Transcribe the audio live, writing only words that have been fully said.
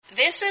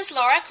This is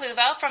Laura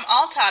Cluvo from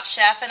All Top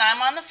Chef, and I'm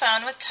on the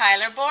phone with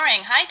Ty-Lör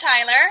Boring. Hi,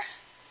 Ty-Lör.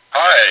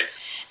 Hi.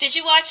 Did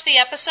you watch the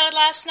episode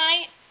last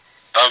night?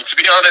 To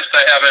be honest,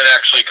 I haven't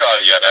actually caught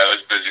it yet. I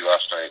was busy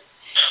last night.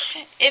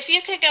 If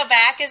you could go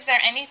back, is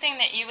there anything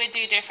that you would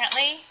do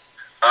differently?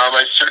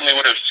 I certainly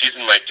would have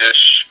seasoned my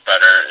dish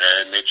better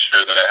and made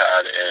sure that I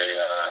had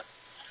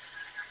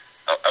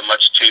a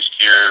much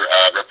tastier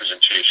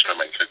representation of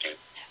my cooking.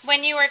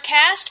 When you were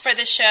cast for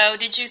the show,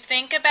 did you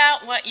think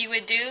about what you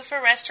would do for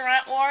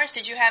Restaurant Wars?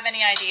 Did you have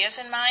any ideas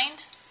in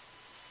mind?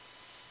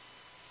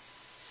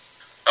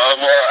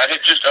 Well, I had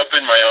just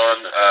opened my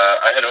own.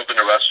 I had opened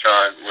a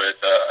restaurant with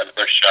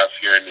another chef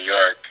here in New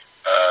York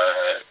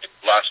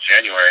last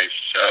January,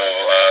 so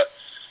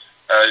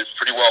I was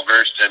pretty well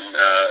versed in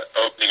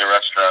opening a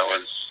restaurant.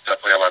 Was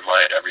definitely on my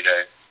mind every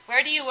day.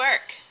 Where do you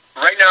work?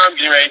 Right now, I'm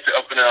getting ready to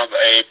open up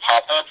a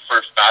pop-up for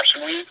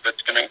Fashion Week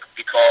that's going to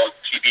be called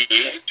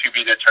TBD, To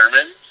Be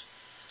Determined,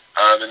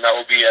 and that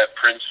will be at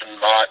Prince and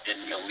Mott in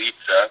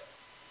Yalitza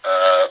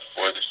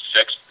for the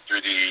 6th through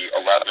the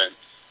 11th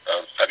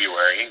of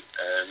February,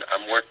 and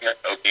I'm working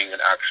at opening an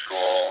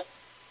actual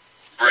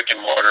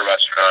brick-and-mortar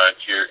restaurant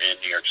here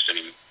in New York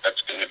City.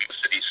 That's going to be a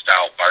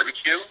city-style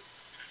barbecue,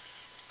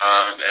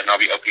 and I'll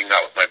be opening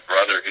that with my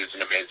brother, who's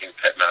an amazing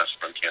pitmaster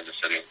from Kansas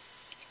City.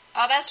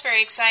 Oh, that's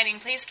very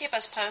exciting. Please keep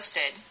us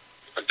posted.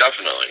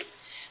 Definitely.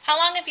 How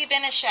long have you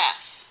been a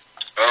chef?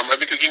 I've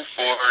been cooking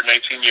for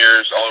 19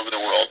 years all over the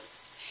world.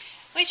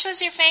 Which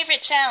was your favorite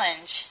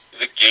challenge?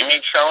 The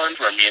gaming challenge,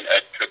 where me and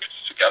Ed cooked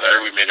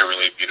together. We made a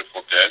really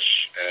beautiful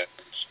dish, and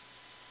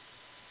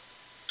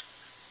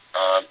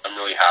I'm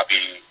really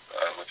happy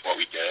with what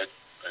we did.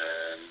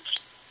 And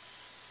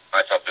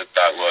I thought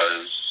that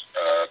was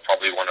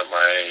probably one of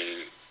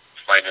my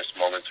finest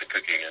moments in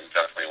cooking, and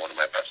definitely one of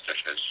my best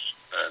dishes.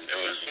 And it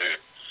was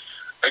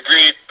a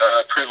great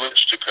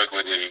privilege to cook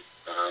with Lee.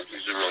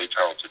 He's a really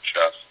talented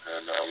chef,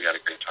 and we had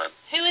a great time.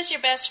 Who is your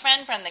best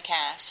friend from the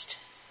cast?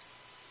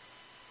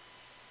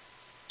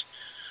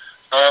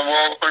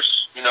 Well, of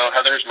course,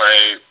 Heather's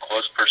my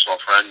close personal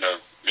friend of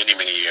many,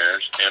 many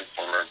years and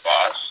former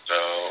boss.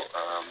 So,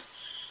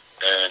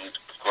 and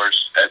of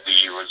course, Ed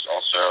Lee was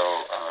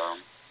also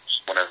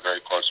someone I'm very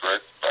close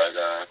with. But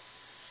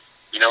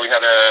we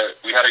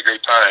had a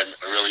great time.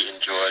 I really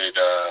enjoyed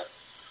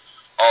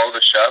all of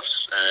the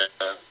chefs, and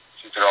I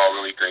think they're all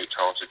really great,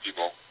 talented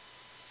people.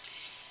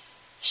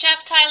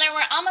 Chef Ty-Lör,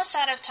 we're almost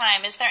out of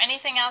time. Is there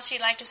anything else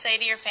you'd like to say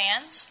to your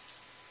fans?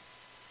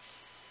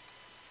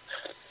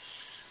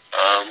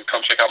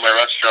 Come check out my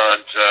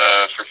restaurant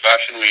for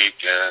Fashion Week,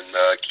 and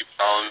keep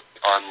following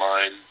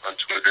online on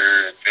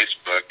Twitter and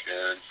Facebook,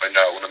 and find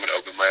out when I'm going to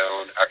open my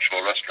own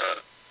actual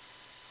restaurant.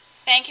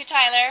 Thank you,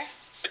 Ty-Lör.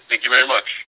 Thank you very much.